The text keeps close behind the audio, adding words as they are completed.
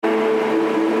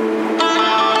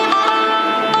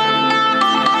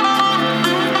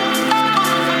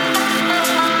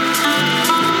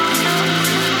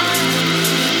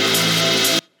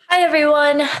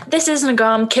This is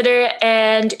Nagram Kidder,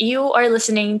 and you are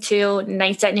listening to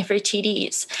Nights at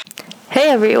Nefertiti's. Hey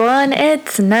everyone,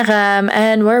 it's Nagram,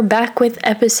 and we're back with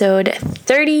episode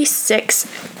 36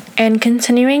 and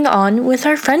continuing on with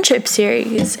our friendship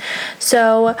series.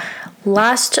 So,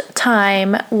 last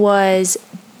time was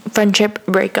friendship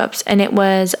breakups, and it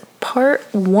was part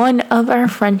 1 of our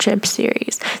friendship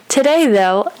series. Today,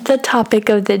 though, the topic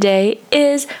of the day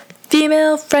is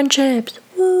female friendships.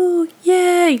 Woo,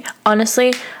 yay!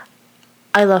 Honestly,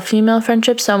 I love female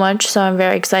friendships so much, so I'm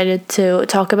very excited to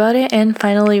talk about it and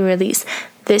finally release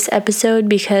this episode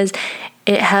because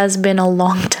it has been a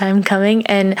long time coming,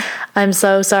 and I'm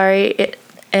so sorry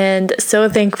and so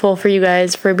thankful for you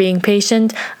guys for being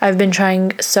patient. I've been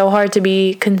trying so hard to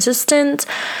be consistent.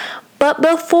 But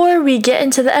before we get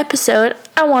into the episode,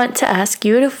 I want to ask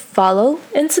you to follow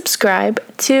and subscribe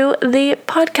to the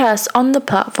podcast on the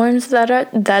platforms that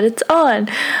it's on.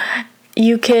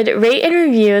 You could rate and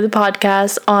review the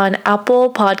podcast on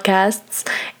Apple Podcasts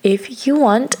if you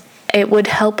want. It would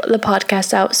help the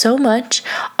podcast out so much.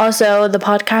 Also, the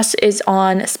podcast is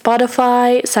on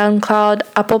Spotify, SoundCloud,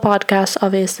 Apple Podcasts,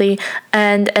 obviously,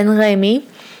 and Remy.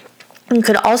 You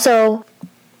could also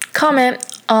comment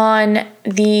on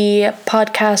the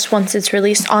podcast once it's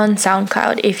released on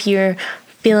SoundCloud if you're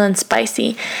feeling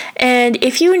spicy. And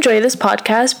if you enjoy this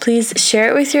podcast, please share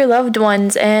it with your loved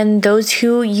ones and those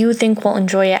who you think will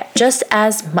enjoy it just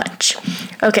as much.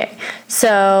 Okay,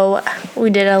 so we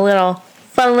did a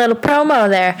fun little promo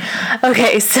there.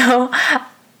 Okay, so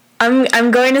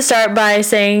I'm going to start by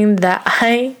saying that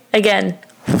I, again,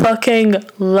 fucking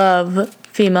love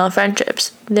female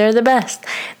friendships. They're the best.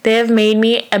 They have made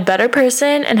me a better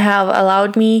person and have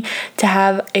allowed me to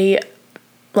have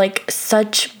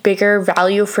such bigger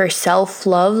value for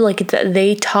self-love.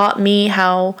 They taught me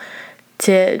how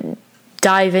to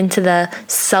dive into the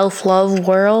self-love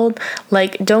world.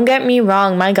 Don't get me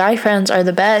wrong, my guy friends are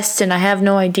the best, and I have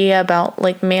no idea about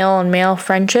male and male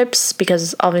friendships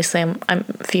because obviously I'm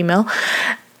female,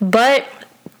 but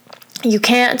you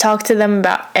can't talk to them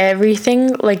about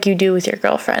everything like you do with your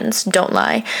girlfriends. Don't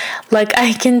lie.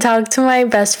 I can talk to my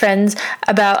best friends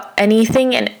about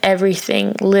anything and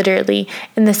everything, literally,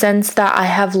 in the sense that I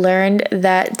have learned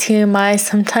that TMI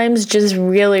sometimes just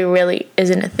really, really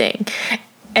isn't a thing.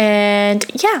 And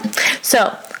yeah,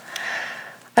 so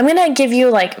I'm gonna give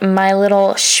you my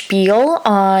little spiel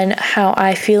on how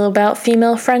I feel about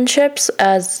female friendships,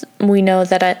 as we know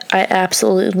that I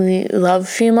absolutely love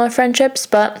female friendships,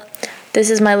 but this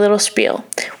is my little spiel,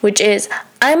 which is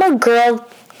I'm a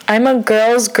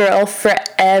girl's girl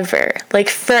forever.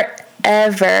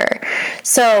 Forever.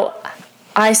 So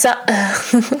I saw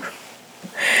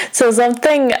so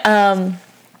something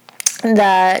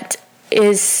that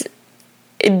is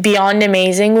beyond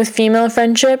amazing with female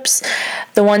friendships,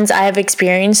 the ones I have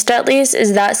experienced at least,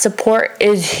 is that support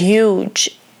is huge.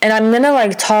 And I'm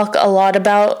gonna talk a lot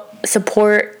about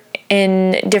support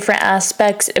in different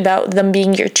aspects, about them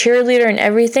being your cheerleader and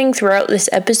everything throughout this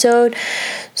episode.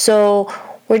 So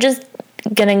we're just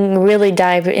gonna really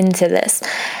dive into this.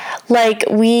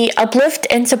 We uplift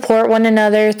and support one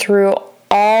another through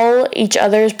all each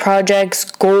other's projects,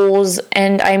 goals,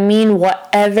 and I mean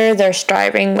whatever they're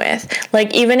striving with.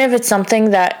 Even if it's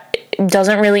something that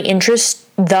doesn't really interest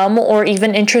them or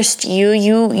even interest you,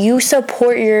 you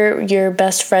support your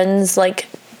best friends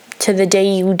to the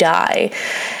day you die.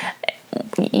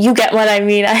 You get what I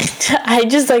mean. I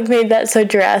just made that so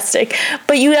drastic,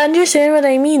 but you understand what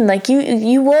I mean.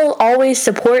 You will always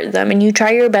support them, and you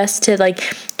try your best to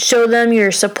show them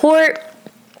your support.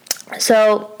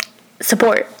 So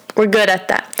support, we're good at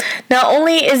that. Not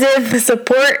only is it the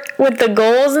support with the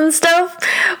goals and stuff,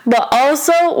 but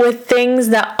also with things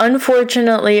that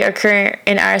unfortunately occur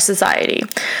in our society.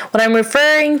 What I'm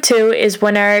referring to is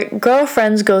when our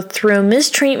girlfriends go through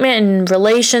mistreatment in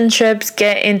relationships,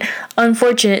 get in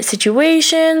unfortunate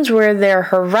situations where they're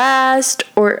harassed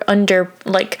or under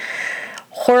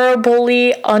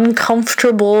horribly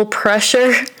uncomfortable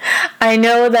pressure. I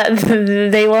know that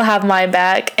they will have my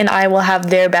back and I will have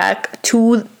their back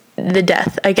to the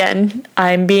death. Again,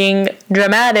 I'm being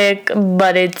dramatic,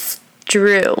 but it's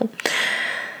true.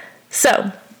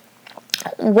 So,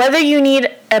 whether you need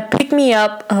a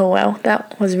pick-me-up, oh wow,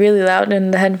 that was really loud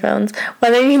in the headphones.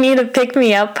 Whether you need a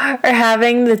pick-me-up or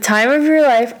having the time of your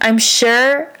life, I'm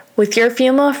sure with your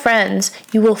female friends,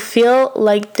 you will feel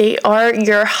like they are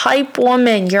your hype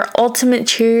woman, your ultimate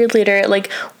cheerleader.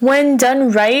 When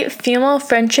done right, female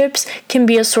friendships can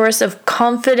be a source of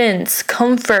confidence,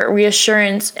 comfort,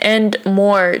 reassurance, and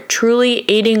more, truly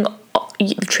aiding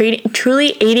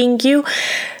you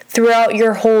throughout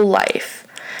your whole life.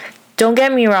 Don't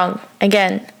get me wrong.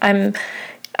 Again,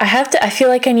 I feel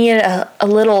like I need a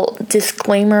little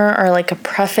disclaimer or like a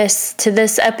preface to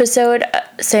this episode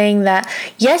saying that,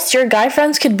 yes, your guy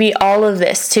friends could be all of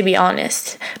this, to be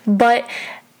honest, but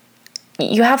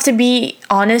you have to be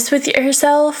honest with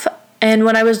yourself. And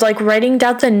when I was like writing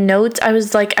down the notes, I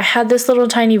was like, I had this little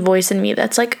tiny voice in me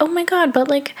that's like, oh my God, but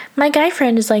like my guy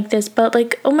friend is like this, but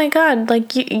like, oh my God,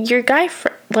 like your guy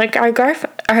like our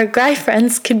guy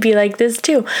friends could be like this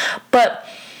too. But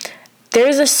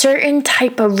there's a certain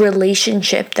type of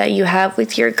relationship that you have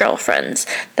with your girlfriends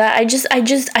that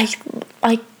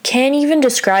I can't even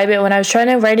describe it. When I was trying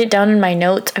to write it down in my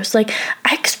notes, I was like,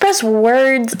 I express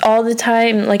words all the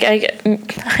time. Like I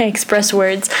express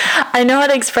words. I know how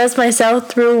to express myself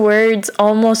through words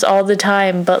almost all the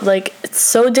time, but like it's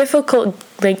so difficult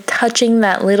like touching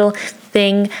that little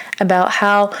thing about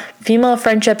how female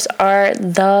friendships are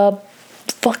the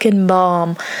fucking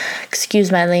bomb.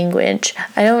 Excuse my language.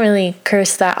 I don't really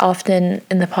curse that often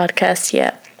in the podcast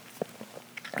yet.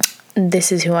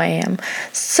 This is who I am.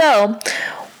 So,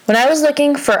 when I was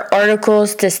looking for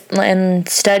articles and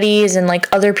studies and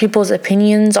like other people's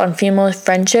opinions on female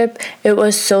friendship, it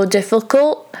was so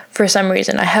difficult for some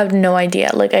reason. I have no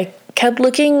idea. Like I kept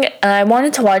looking and I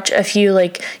wanted to watch a few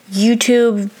like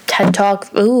YouTube, TED Talk.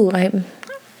 Ooh,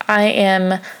 I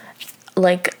am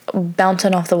like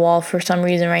bouncing off the wall for some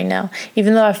reason right now.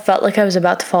 Even though I felt like I was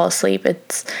about to fall asleep,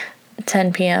 it's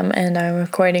 10 p.m. and I'm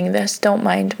recording this. Don't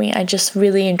mind me. I just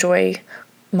really enjoy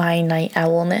my night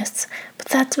owlness. But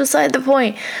that's beside the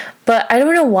point. But I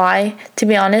don't know why, to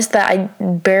be honest, that I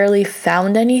barely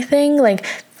found anything. Like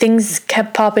things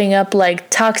kept popping up like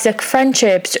toxic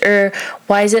friendships, or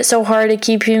why is it so hard to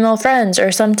keep female friends,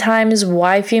 or sometimes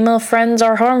why female friends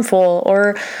are harmful,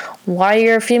 or why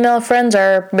your female friends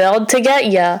are built to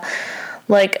get ya.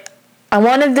 Like, I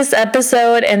wanted this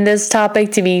episode and this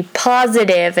topic to be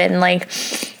positive and like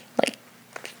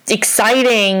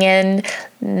exciting, and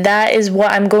that is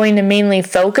what I'm going to mainly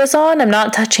focus on. I'm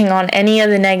not touching on any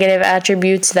of the negative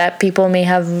attributes that people may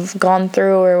have gone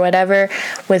through or whatever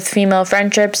with female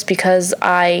friendships, because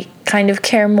I kind of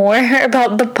care more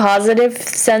about the positive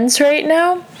sense right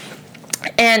now.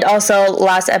 And also,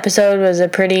 last episode was a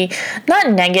pretty,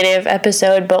 not negative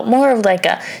episode, but more of like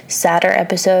a sadder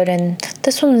episode. And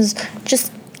this one's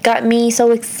just got me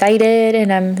so excited.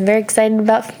 And I'm very excited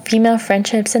about female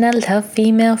friendships. And I love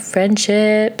female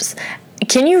friendships.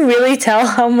 Can you really tell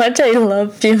how much I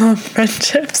love female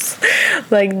friendships?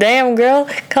 Like, damn, girl,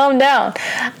 calm down.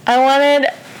 I wanted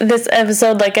this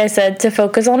episode, like I said, to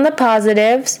focus on the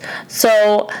positives.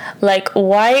 So, like,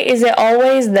 why is it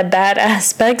always the bad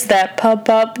aspects that pop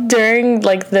up during,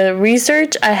 like, the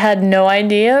research? I had no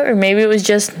idea, or maybe it was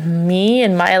just me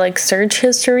and my, like, search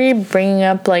history bringing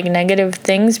up, like, negative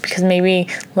things, because maybe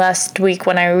last week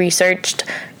when I researched,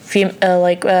 friendship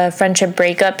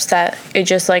breakups, that it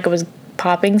just, like, was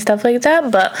popping stuff like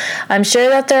that. But I'm sure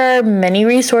that there are many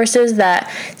resources that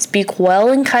speak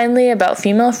well and kindly about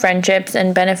female friendships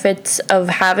and benefits of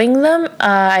having them.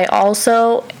 I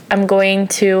also am going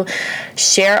to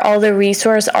share all the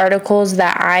resource articles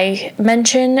that I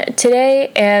mentioned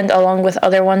today, and along with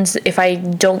other ones if I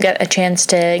don't get a chance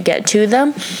to get to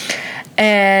them.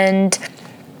 And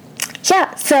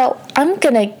yeah, so I'm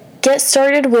gonna get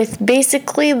started with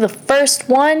basically the first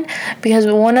one, because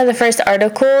one of the first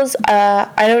articles,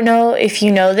 I don't know if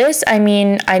you know this. I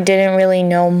mean, I didn't really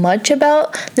know much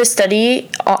about the study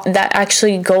that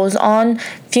actually goes on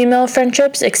female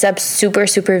friendships, except super,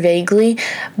 super vaguely,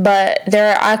 but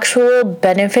there are actual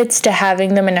benefits to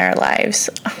having them in our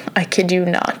lives. I kid you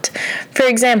not. For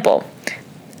example,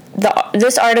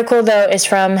 this article, though, is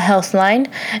from Healthline,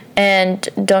 and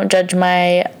don't judge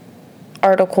my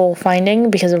article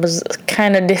finding because it was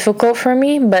kind of difficult for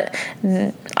me, but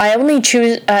I only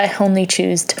chose the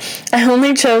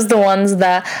ones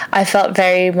that I felt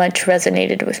very much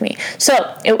resonated with me.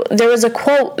 So there was a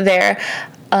quote there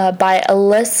by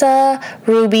Alyssa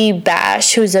Ruby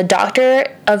Bash, who's a doctor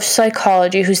of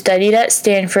psychology who studied at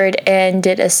Stanford and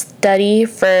did a study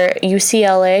for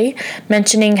UCLA,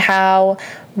 mentioning how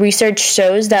research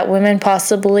shows that women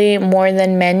possibly more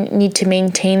than men need to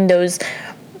maintain those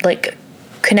like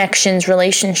connections,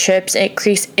 relationships.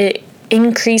 It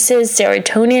increases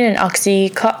serotonin and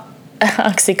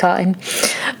oxytocin.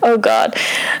 Oh God,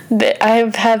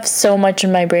 I have so much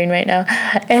in my brain right now.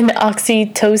 And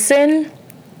oxytocin.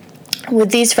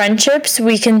 With these friendships,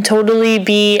 we can totally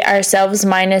be ourselves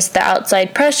minus the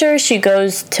outside pressure. She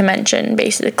goes to mention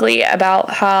basically about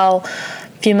how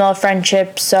female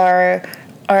friendships are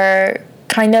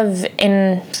kind of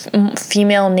in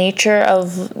female nature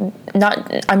of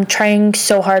not, I'm trying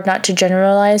so hard not to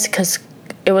generalize because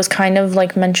it was kind of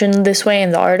like mentioned this way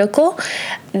in the article,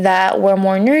 that we're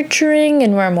more nurturing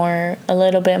and we're a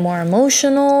little bit more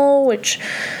emotional, which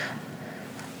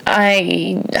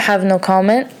I have no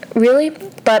comment really,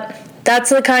 but that's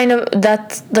the kind of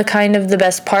the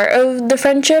best part of the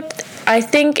friendship, I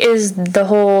think, is the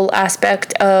whole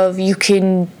aspect of you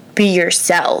can be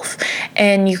yourself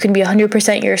and you can be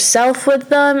 100% yourself with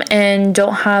them and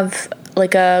don't have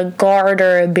like a guard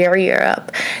or a barrier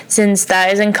up, since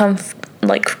that isn't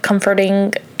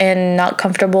comforting and not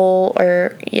comfortable.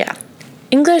 Or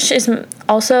English is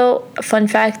also a fun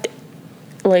fact,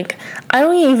 like I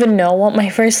don't even know what my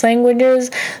first language is,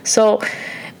 so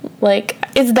like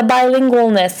it's the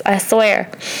bilingualness, I swear.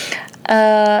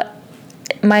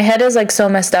 My head is like so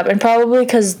messed up, and probably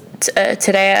because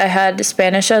today I had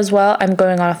Spanish as well. I'm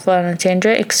going off on a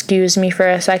tangent, excuse me for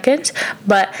a second,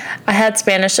 but I had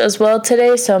Spanish as well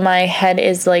today, so my head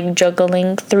is like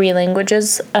juggling 3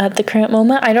 languages at the current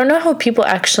moment. I don't know how people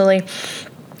actually,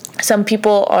 some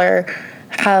people are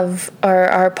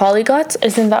polyglots.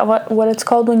 Isn't that what it's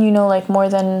called when you know like more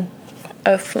than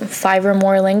 5 or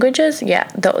more languages? Yeah,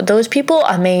 those people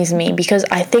amaze me because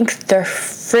I think they're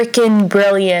freaking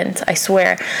brilliant, I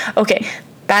swear. Okay,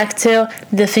 back to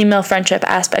the female friendship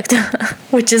aspect,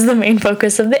 which is the main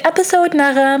focus of the episode.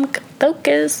 Naram,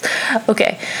 focus.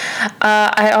 Okay,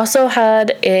 I also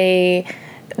had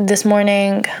this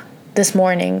morning,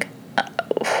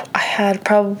 I had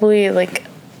probably like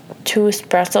 2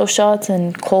 espresso shots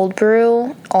and cold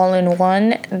brew all in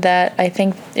one that I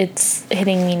think it's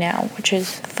hitting me now, which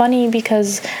is funny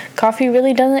because coffee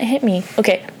really doesn't hit me.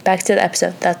 Okay, back to the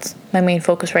episode. That's my main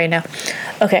focus right now.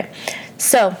 Okay,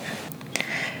 so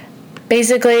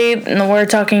basically we're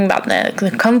talking about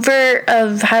the comfort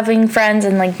of having friends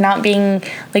and like not being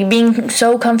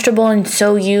so comfortable and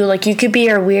so you could be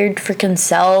your weird freaking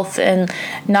self and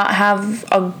not have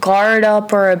a guard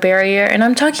up or a barrier. And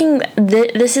I'm talking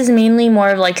this is mainly more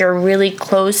of like your really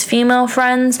close female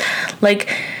friends, like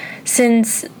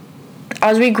since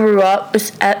as we grow up, the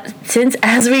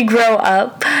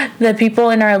people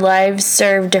in our lives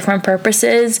serve different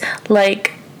purposes.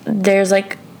 Like there's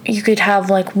like you could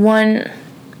have like one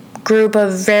group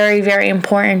of very, very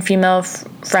important female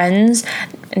friends.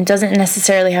 It doesn't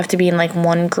necessarily have to be in like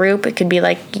one group. It could be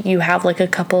like you have like a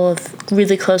couple of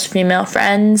really close female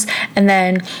friends, and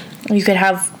then you could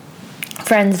have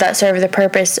friends that serve the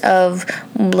purpose of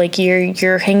like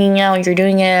you're hanging out, you're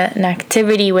doing an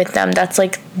activity with them. That's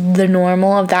like the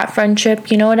normal of that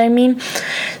friendship, you know what I mean?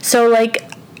 So like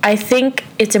I think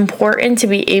it's important to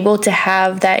be able to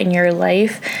have that in your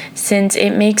life, since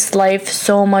it makes life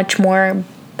so much more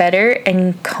better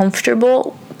and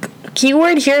comfortable.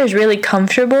 Keyword here is really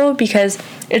comfortable, because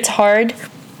it's hard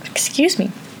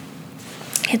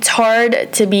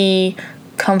to be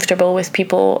comfortable with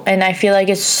people, and I feel like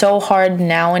it's so hard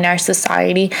now in our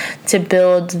society to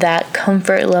build that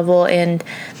comfort level and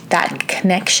that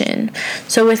connection.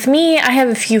 So with me, I have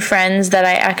a few friends that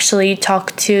I actually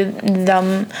talk to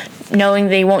them knowing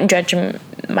they won't judge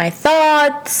my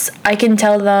thoughts. I can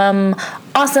tell them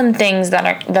awesome things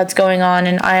that's going on,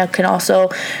 and I can also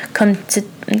come to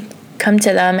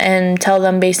them and tell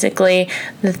them basically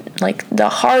the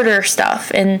harder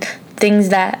stuff and things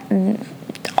that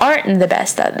aren't the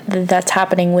best that's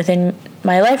happening within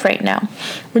my life right now,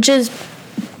 which is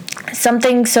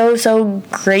something so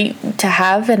great to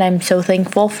have, and I'm so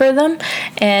thankful for them.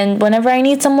 And whenever I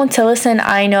need someone to listen,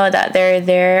 I know that they're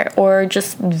there, or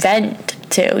just vent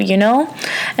to, you know.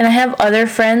 And I have other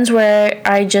friends where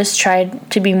I just try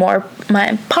to be more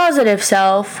my positive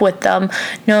self with them.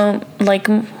 No, like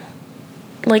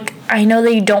I know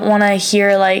they don't want to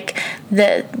hear like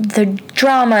the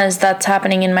dramas that's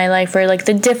happening in my life, or like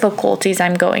the difficulties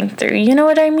I'm going through, you know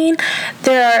what I mean?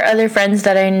 There are other friends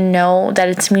that I know that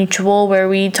it's mutual, where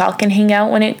we talk and hang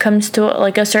out when it comes to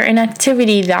like a certain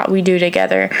activity that we do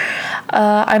together.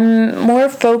 I'm more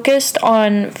focused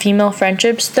on female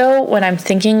friendships though when I'm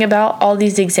thinking about all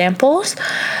these examples,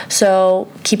 so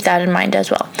keep that in mind as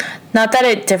well. Not that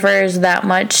it differs that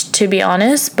much, to be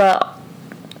honest, but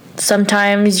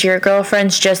sometimes your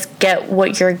girlfriends just get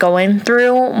what you're going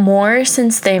through more,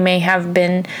 since they may have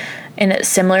been in a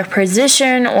similar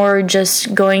position or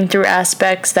just going through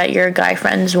aspects that your guy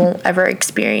friends won't ever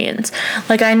experience.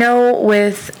 Like I know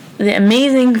with the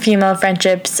amazing female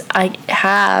friendships I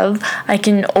have, I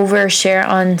can overshare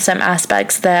on some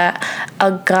aspects that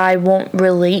a guy won't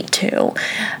relate to.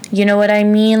 You know what I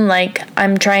mean? Like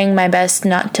I'm trying my best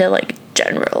not to like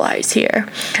generalize here.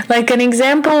 Like, an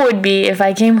example would be if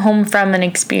I came home from an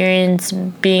experience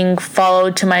being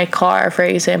followed to my car, for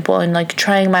example, and like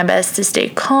trying my best to stay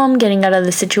calm, getting out of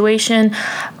the situation,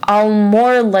 I'll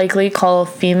more likely call a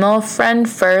female friend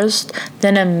first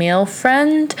than a male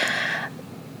friend,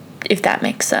 if that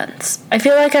makes sense. I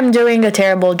feel like I'm doing a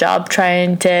terrible job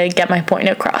trying to get my point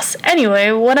across.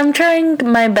 Anyway, what I'm trying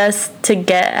my best to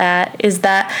get at is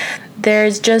that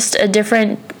there's just a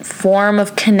different form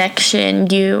of connection.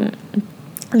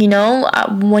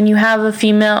 When you have a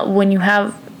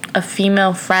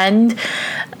female friend,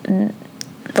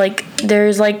 like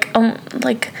there's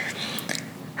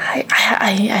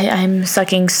I'm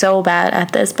sucking so bad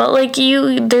at this, but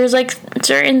there's like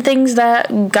certain things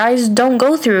that guys don't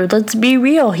go through. Let's be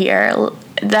real here.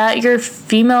 That your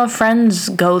female friends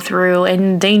go through,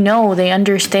 and they know, they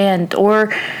understand,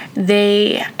 or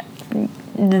they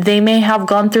may have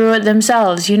gone through it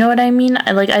themselves. You know what I mean?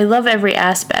 I love every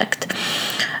aspect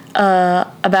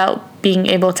about being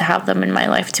able to have them in my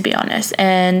life, to be honest.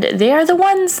 And they are the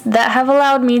ones that have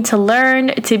allowed me to learn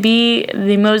to be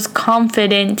the most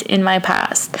confident in my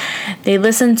past. They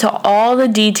listen to all the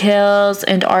details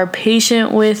and are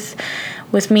patient with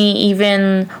me,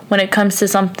 even when it comes to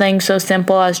something so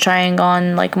simple as trying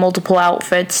on like multiple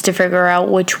outfits to figure out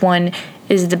which one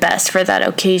is the best for that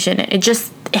occasion. It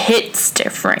just hits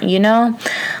different, you know?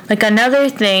 Like, another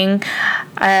thing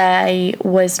I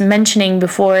was mentioning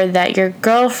before, that your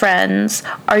girlfriends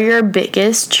are your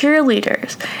biggest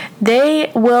cheerleaders.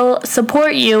 They will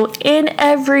support you in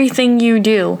everything you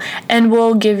do and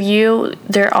will give you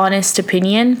their honest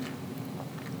opinion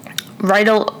right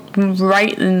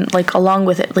along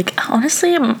with it. Like,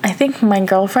 honestly, I think my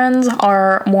girlfriends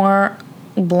are more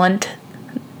blunt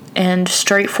and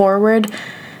straightforward,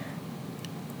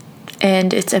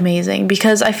 and it's amazing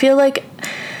because I feel like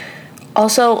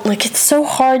also, like, it's so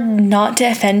hard not to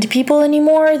offend people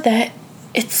anymore that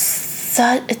it's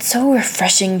so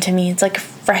refreshing to me. It's like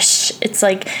fresh. It's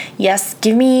like, yes,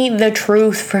 give me the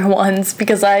truth for once,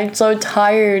 because I'm so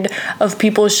tired of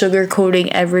people sugarcoating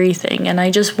everything, and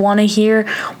I just want to hear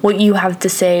what you have to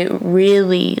say.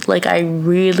 Really, like, I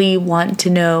really want to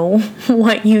know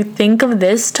what you think of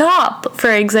this top,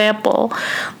 for example.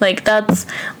 Like, that's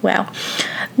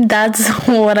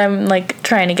what I'm like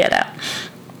trying to get at.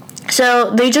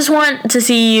 So they just want to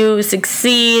see you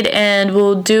succeed and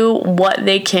will do what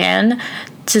they can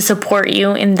to support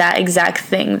you in that exact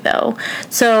thing, though.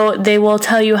 So they will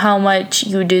tell you how much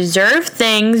you deserve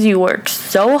things you worked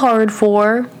so hard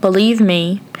for, believe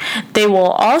me. They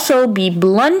will also be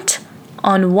blunt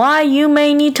on why you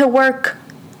may need to work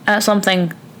at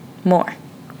something more,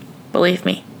 believe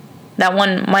me. That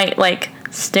one might like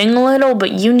sting a little,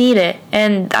 but you need it,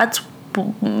 and that's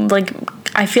like,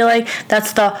 I feel like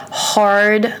that's the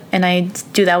hard, and I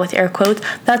do that with air quotes,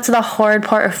 that's the hard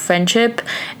part of friendship,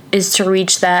 is to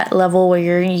reach that level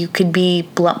where you could be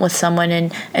blunt with someone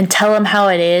and tell them how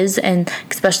it is, and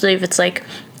especially if it's like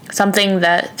something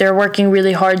that they're working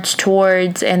really hard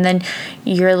towards, and then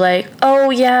you're like, oh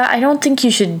yeah, I don't think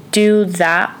you should do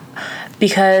that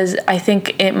because I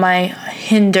think it might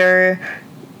hinder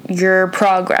your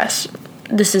progress.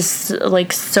 This is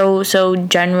like so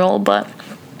general, but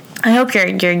I hope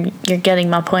you're getting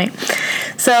my point.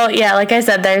 So yeah, like I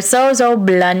said, they're so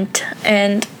blunt,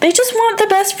 and they just want the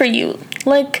best for you.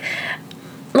 Like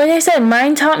I said,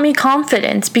 mine taught me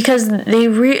confidence, because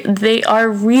they are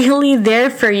really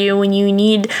there for you when you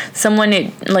need someone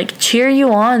to like cheer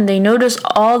you on. They notice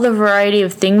all the variety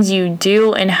of things you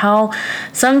do and how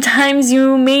sometimes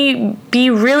you may be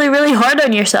really hard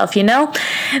on yourself, you know?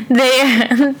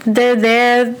 They're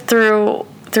there through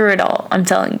it all, I'm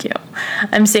telling you.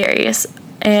 I'm serious.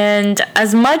 And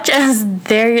as much as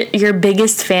they're your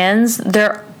biggest fans,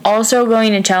 they're also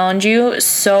going to challenge you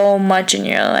so much in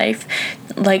your life,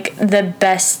 like the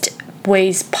best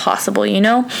ways possible, you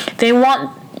know? They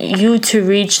want you to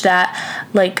reach that,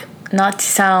 like, not to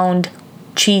sound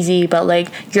cheesy, but like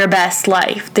your best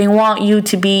life. They want you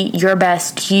to be your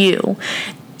best you.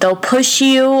 They'll push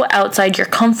you outside your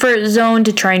comfort zone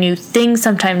to try new things,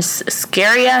 sometimes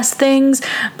scary ass things,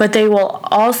 but they will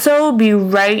also be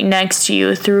right next to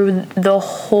you through the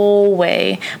whole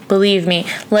way. Believe me.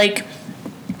 Like,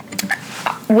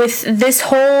 with this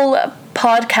whole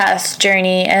podcast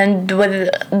journey and with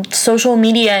social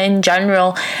media in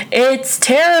general, it's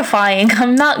terrifying.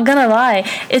 I'm not gonna lie.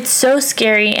 It's so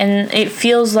scary, and it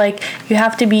feels like you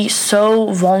have to be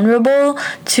so vulnerable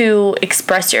to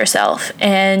express yourself,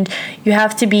 and you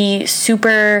have to be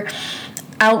super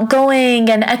outgoing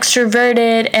and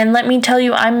extroverted. And let me tell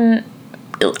you, I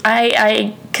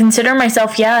consider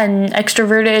myself, an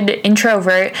extroverted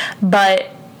introvert,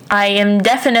 but I am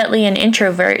definitely an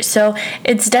introvert, so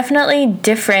it's definitely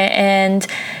different, and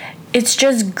it's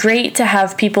just great to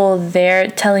have people there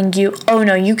telling you, oh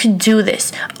no, you can do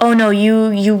this. Oh no,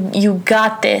 you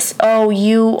got this. Oh,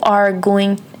 you are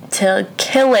going to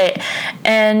kill it.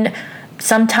 And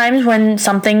sometimes when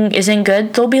something isn't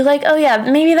good, they'll be like, oh yeah,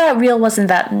 maybe that reel wasn't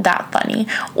that funny.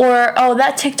 Or, oh,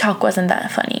 that TikTok wasn't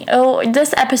that funny. Oh,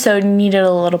 this episode needed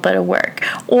a little bit of work.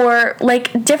 Or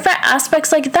like different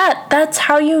aspects like that. That's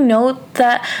how you know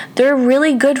that they're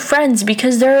really good friends,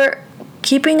 because they're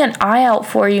keeping an eye out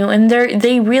for you, and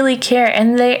they really care,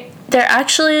 and they're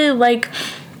actually like,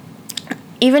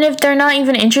 even if they're not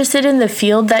even interested in the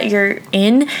field that you're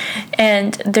in,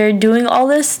 and they're doing all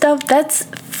this stuff, that's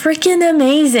freaking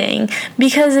amazing,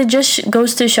 because it just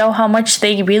goes to show how much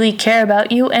they really care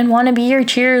about you and want to be your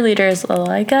cheerleaders,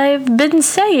 like I've been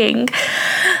saying.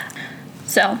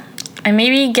 So I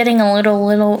may be getting a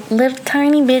little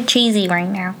tiny bit cheesy right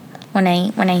now when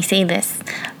I say this,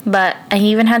 but I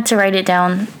even had to write it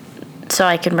down so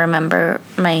I can remember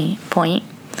my point,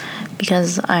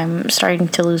 because I'm starting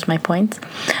to lose my points.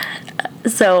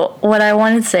 So what I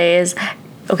want to say is,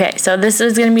 okay, so this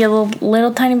is going to be a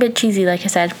little tiny bit cheesy, like I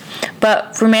said,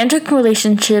 but romantic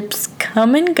relationships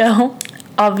come and go,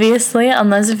 obviously,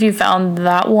 unless if you found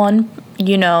that one,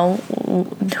 you know,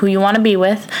 who you want to be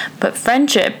with. But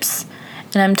friendships,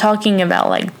 and I'm talking about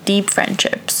like deep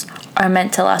friendships, are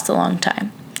meant to last a long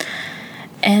time.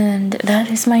 And that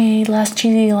is my last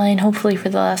cheesy line, hopefully for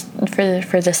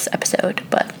this episode,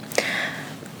 but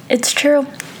it's true.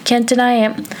 Can't deny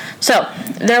it. So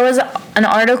there was an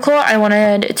article I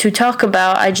wanted to talk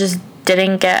about. I just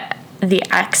didn't get the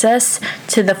access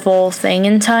to the full thing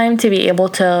in time to be able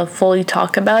to fully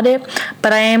talk about it,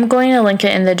 but I am going to link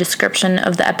it in the description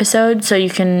of the episode, so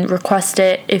you can request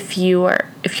it if you're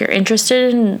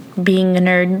interested in being a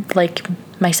nerd like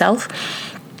myself.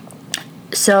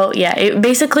 So yeah, it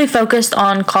basically focused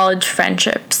on college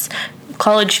friendships.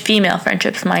 College female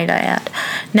friendships, might I add.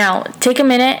 Now, take a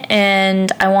minute,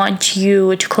 and I want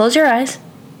you to close your eyes,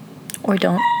 or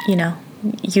don't,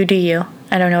 you do you.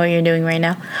 I don't know what you're doing right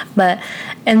now,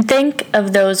 and think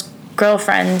of those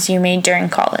girlfriends you made during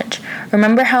college.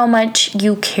 Remember how much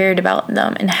you cared about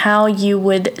them, and how you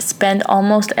would spend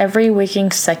almost every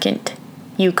waking second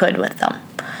you could with them.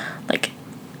 Like,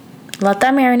 let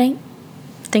that marinate.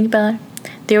 Think about it.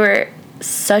 They were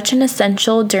such an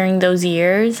essential during those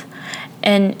years.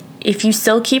 And if you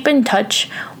still keep in touch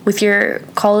with your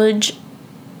college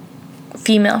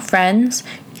female friends,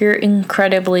 you're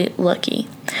incredibly lucky.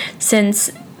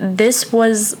 Since this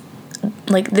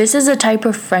is a type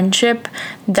of friendship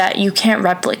that you can't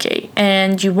replicate,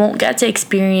 and you won't get to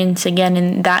experience again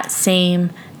in that same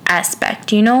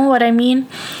aspect. You know what I mean?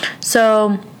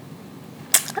 So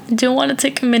I do want to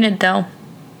take a minute though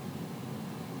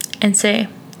and say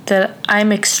that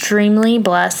I'm extremely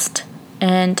blessed,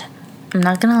 and I'm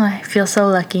not gonna lie, I feel so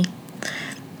lucky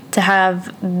to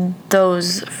have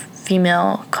those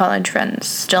female college friends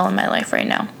still in my life right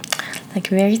now. Like,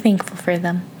 very thankful for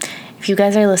them. If you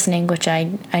guys are listening, which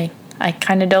I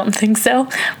kind of don't think so,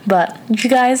 but if you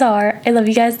guys are, I love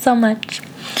you guys so much.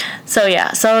 So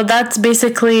yeah, so that's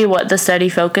basically what the study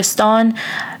focused on,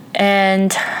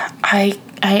 and I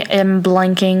am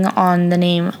blanking on the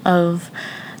name of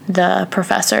the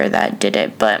professor that did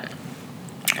it, but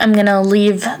I'm gonna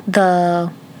leave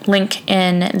the link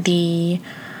in the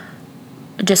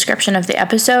description of the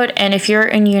episode. And if you're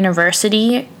in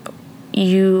university,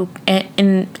 you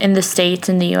in the States,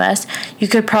 in the US, you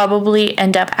could probably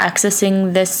end up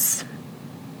accessing this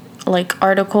like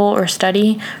article or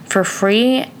study for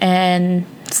free, and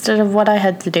instead of what I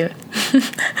had to do.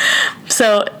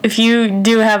 So if you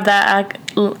do have that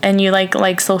and you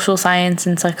like social science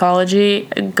and psychology,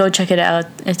 go check it out.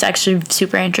 It's actually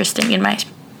super interesting in my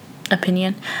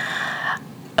opinion.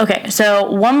 Okay, so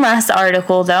one last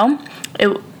article though.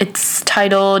 It's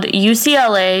titled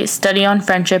UCLA Study on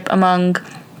Friendship Among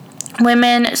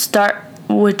Women,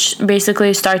 which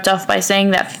basically starts off by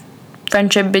saying that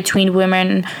friendship between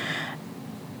women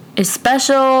is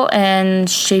special and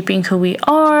shaping who we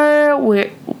are,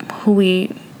 who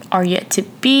we are yet to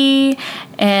be,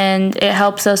 and it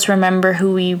helps us remember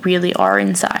who we really are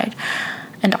inside.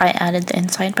 And I added the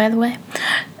inside, by the way.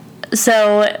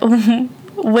 So,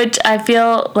 which I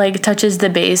feel like touches the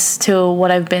base to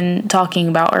what I've been talking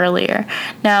about earlier.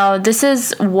 Now, this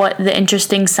is what the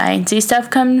interesting sciencey stuff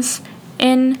comes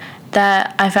in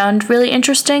that I found really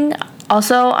interesting.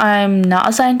 Also, I'm not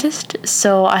a scientist,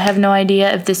 so I have no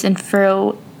idea if this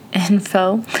info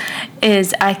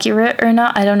is accurate or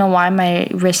not. I don't know why my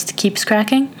wrist keeps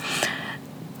cracking.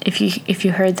 If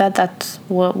you heard that, that's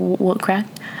what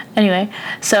cracked. Anyway,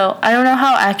 so I don't know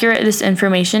how accurate this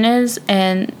information is,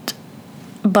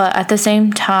 but at the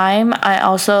same time, I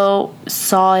also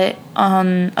saw it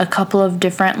on a couple of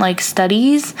different like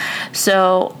studies,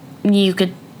 so you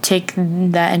could take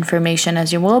that information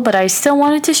as you will, but I still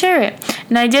wanted to share it.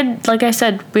 And I did, like I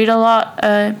said, read a lot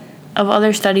of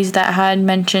other studies that had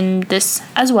mentioned this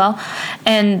as well.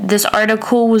 And this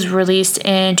article was released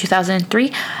in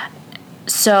 2003.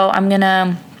 So I'm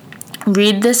gonna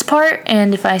read this part,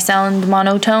 and if I sound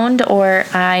monotoned or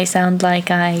I sound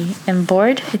like I am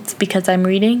bored, it's because I'm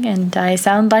reading, and I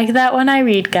sound like that when I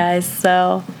read, guys.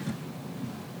 So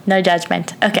no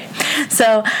judgment. Okay,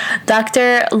 so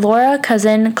Dr. Laura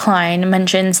Cousin-Klein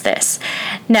mentions this.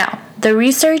 Now, the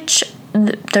researchers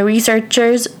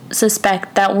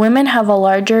suspect that women have a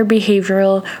larger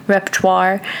behavioral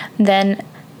repertoire than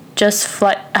just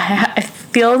flight. I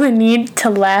feel the need to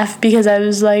laugh because I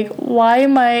was like, why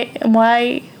am I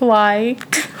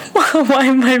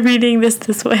reading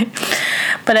this way?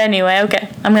 But anyway, okay,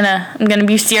 I'm gonna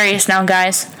be serious now,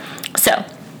 guys. So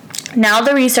now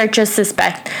the researchers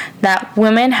suspect that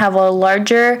women have a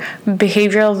larger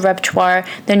behavioral repertoire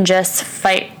than just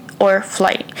fight or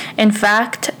flight. In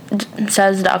fact,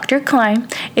 says Dr. Klein,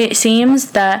 it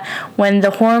seems that when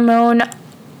the hormone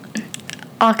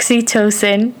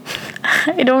oxytocin,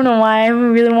 I don't know why I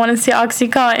really want to say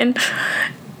Oxycontin,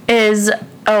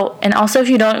 and also if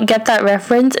you don't get that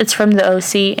reference, it's from the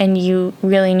OC and you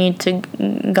really need to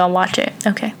go watch it.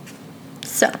 Okay,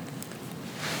 so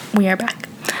we are back.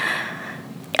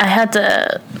 I had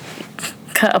to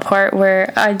cut a part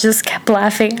where I just kept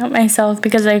laughing at myself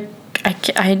because I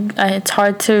it's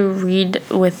hard to read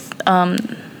with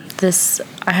this.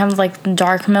 I have like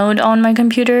dark mode on my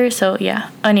computer, so yeah.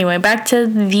 Anyway, back to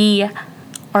the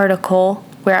article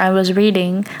where I was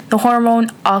reading. The hormone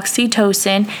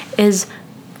oxytocin is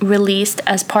released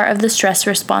as part of the stress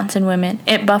response in women.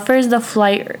 It buffers the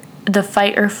fight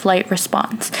or flight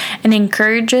response and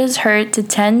encourages her to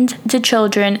tend to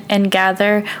children and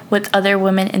gather with other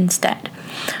women instead.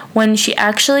 When she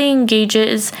actually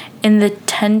engages in the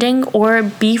tending or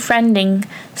befriending,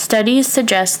 studies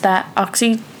suggest that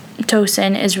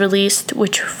oxytocin is released,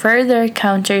 which further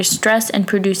counters stress and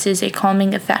produces a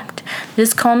calming effect.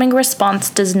 This calming response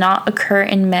does not occur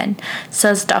in men,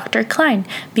 says Dr. Klein,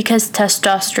 because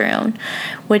testosterone,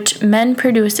 which men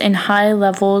produce in high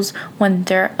levels when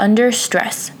they're under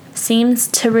stress, seems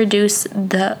to reduce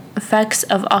the effects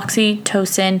of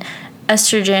oxytocin.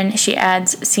 Estrogen, she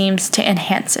adds, seems to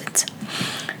enhance it.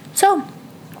 So,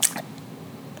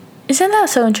 isn't that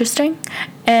so interesting?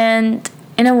 And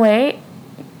in a way,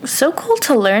 so cool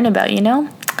to learn about, you know?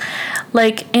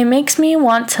 Like, it makes me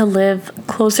want to live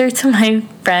closer to my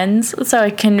friends so I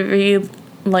can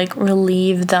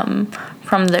relieve them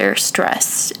from their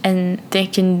stress, and they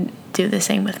can do the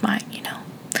same with mine, you know?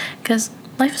 Because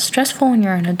life is stressful when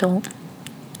you're an adult.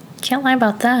 Can't lie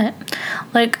about that.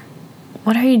 Like,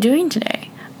 what are you doing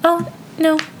today? Oh,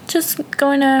 no, just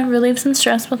going to relieve some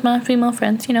stress with my female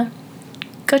friends, you know.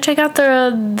 Go check out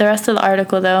the rest of the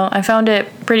article, though. I found it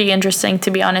pretty interesting, to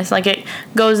be honest. Like, it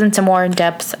goes into more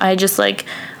depth. I just,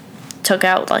 took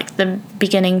out, the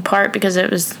beginning part because it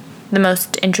was the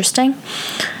most interesting.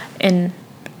 And,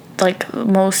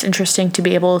 most interesting to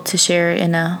be able to share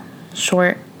in a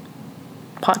short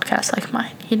podcast like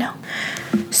mine, you know.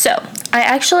 So, I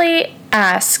actually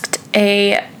asked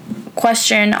a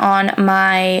question on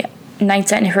my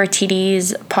Nights at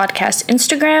Nefertiti's podcast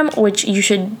Instagram, which you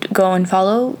should go and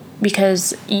follow,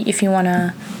 because if you want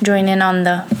to join in on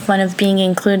the fun of being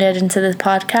included into the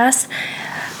podcast.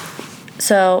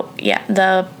 So yeah,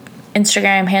 the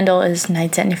Instagram handle is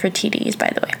Nights at Nefertiti's, by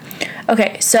the way.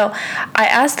 Okay, so I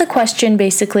asked the question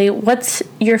basically, what's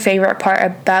your favorite part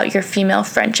about your female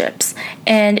friendships?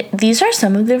 And these are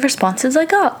some of the responses I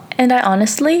got, and I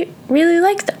honestly really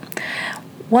like them.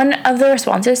 One of the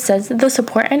responses says the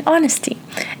support and honesty.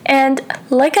 And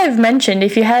like I've mentioned,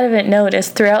 if you haven't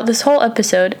noticed throughout this whole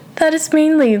episode, that is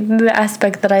mainly the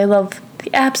aspect that I love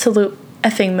the absolute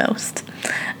effing most.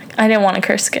 I didn't want to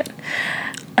curse again.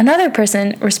 Another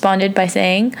person responded by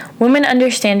saying, women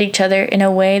understand each other in a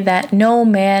way that no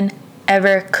man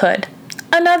ever could.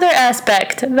 Another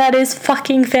aspect that is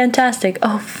fucking fantastic.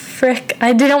 Oh, frick.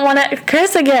 I didn't want to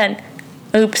curse again.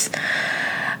 Oops.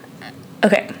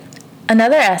 Okay.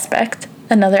 Another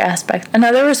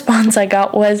response I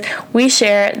got was, we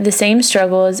share the same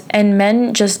struggles and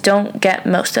men just don't get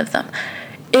most of them.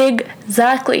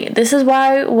 Exactly. This is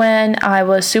why when I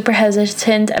was super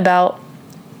hesitant about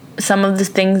some of the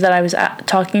things that I was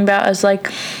talking about, I was like,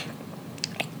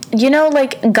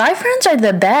 guy friends are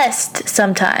the best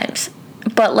sometimes,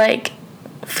 but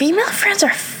female friends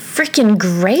are freaking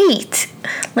great.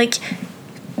 Like,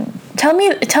 tell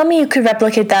me you could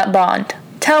replicate that bond.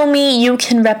 Tell me you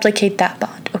can replicate that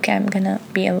bond. Okay, I'm gonna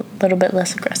be a little bit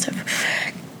less aggressive.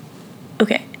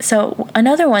 Okay, so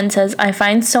another one says, I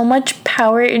find so much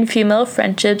power in female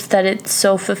friendships that it's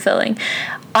so fulfilling.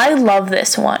 I love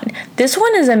this one. This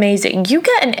one is amazing. You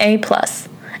get an A+.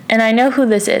 And I know who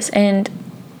this is. And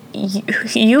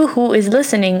you who is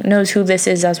listening knows who this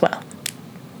is as well.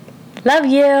 Love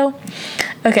you.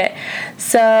 Okay,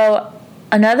 so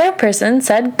another person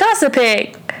said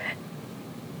gossiping.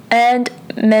 And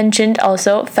mentioned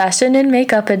also fashion and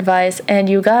makeup advice. And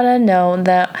you gotta know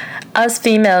that us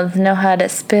females know how to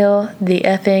spill the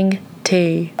effing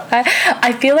tea.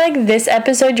 I feel like this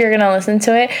episode, you're gonna listen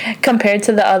to it compared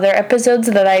to the other episodes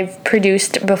that I've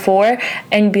produced before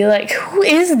and be like, who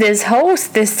is this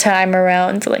host this time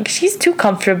around? Like, she's too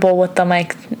comfortable with the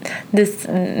mic this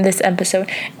episode.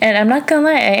 And I'm not gonna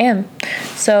lie, I am.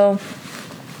 So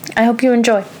I hope you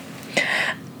enjoy.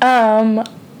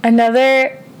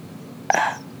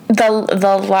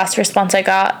 The last response I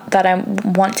got that I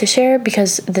want to share,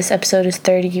 because this episode is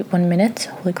 31 minutes,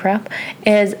 holy crap,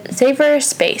 is savor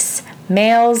space.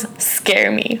 Males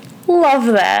scare me. Love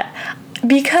that.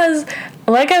 Because,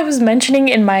 like I was mentioning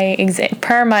in my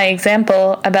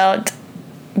example about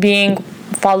being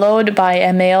followed by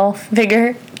a male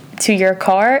figure to your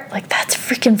car, like, that's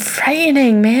freaking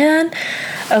frightening, man.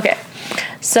 Okay,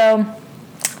 so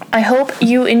I hope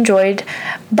you enjoyed,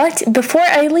 but before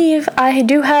I leave, I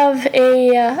do have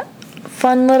a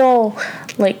fun little,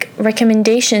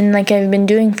 recommendation like I've been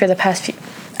doing for the past few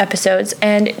episodes,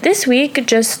 and this week,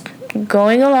 just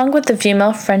going along with the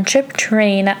female friendship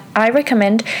train, I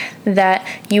recommend that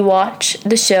you watch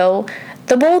the show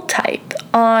The Bold Type.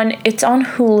 It's on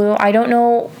Hulu. I don't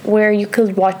know where you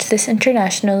could watch this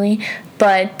internationally,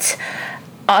 but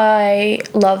I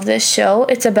love this show.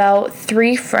 It's about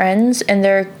 3 friends, and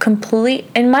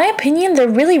in my opinion, they're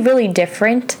really, really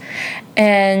different.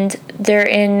 And they're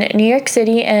in New York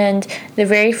City, and the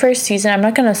very first season, I'm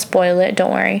not going to spoil it,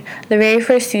 don't worry. The very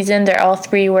first season, they're all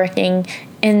 3 working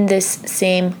in this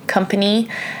same company.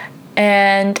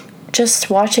 And just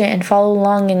watch it and follow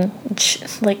along and,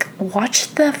 watch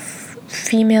the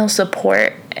female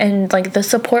support and the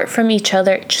support from each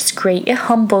other. It's just great. It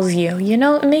humbles you,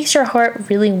 it makes your heart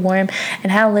really warm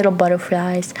and have little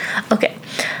butterflies. Okay,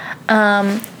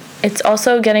 it's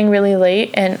also getting really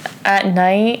late, and at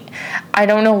night, I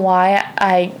don't know why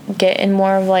I get in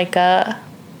more of a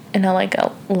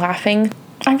laughing.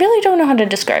 I really don't know how to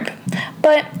describe,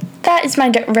 but that is my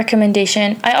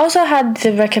recommendation. I also had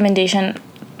the recommendation,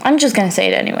 I'm just gonna say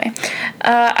it anyway.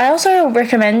 I also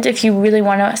recommend, if you really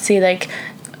want to see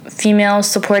female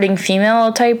supporting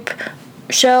female type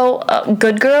show,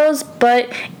 Good Girls, but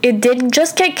it did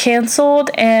just get canceled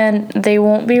and they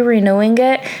won't be renewing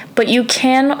it, but you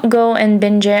can go and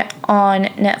binge it on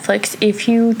Netflix if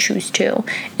you choose to.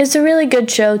 It's a really good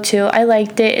show too. I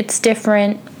liked it. It's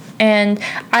different, and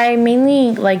I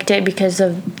mainly liked it because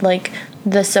of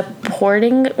the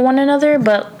supporting one another,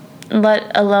 but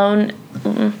let alone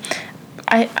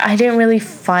I didn't really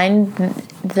find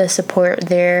the support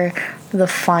there the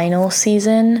final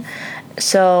season,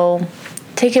 so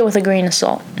take it with a grain of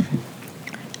salt.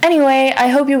 Anyway, I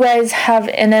hope you guys have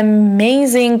an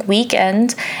amazing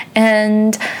weekend,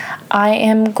 and I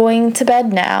am going to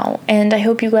bed now, and I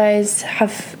hope you guys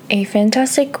have a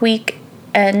fantastic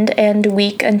weekend and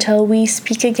week until we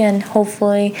speak again,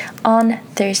 hopefully on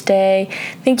Thursday.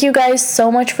 Thank you guys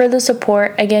so much for the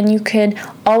support. Again, you could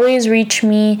always reach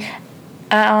me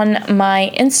on my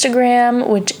Instagram,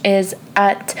 which is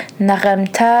at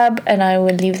naramtab, and I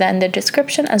will leave that in the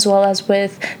description, as well as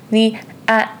with the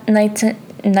at Nights at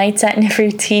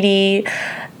Nefertiti's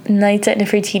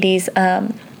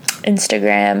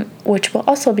Instagram, which will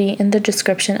also be in the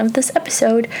description of this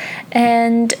episode.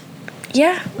 And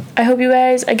yeah, I hope you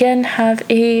guys again have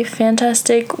a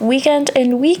fantastic weekend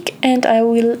and week, and I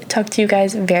will talk to you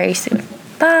guys very soon.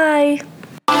 Bye.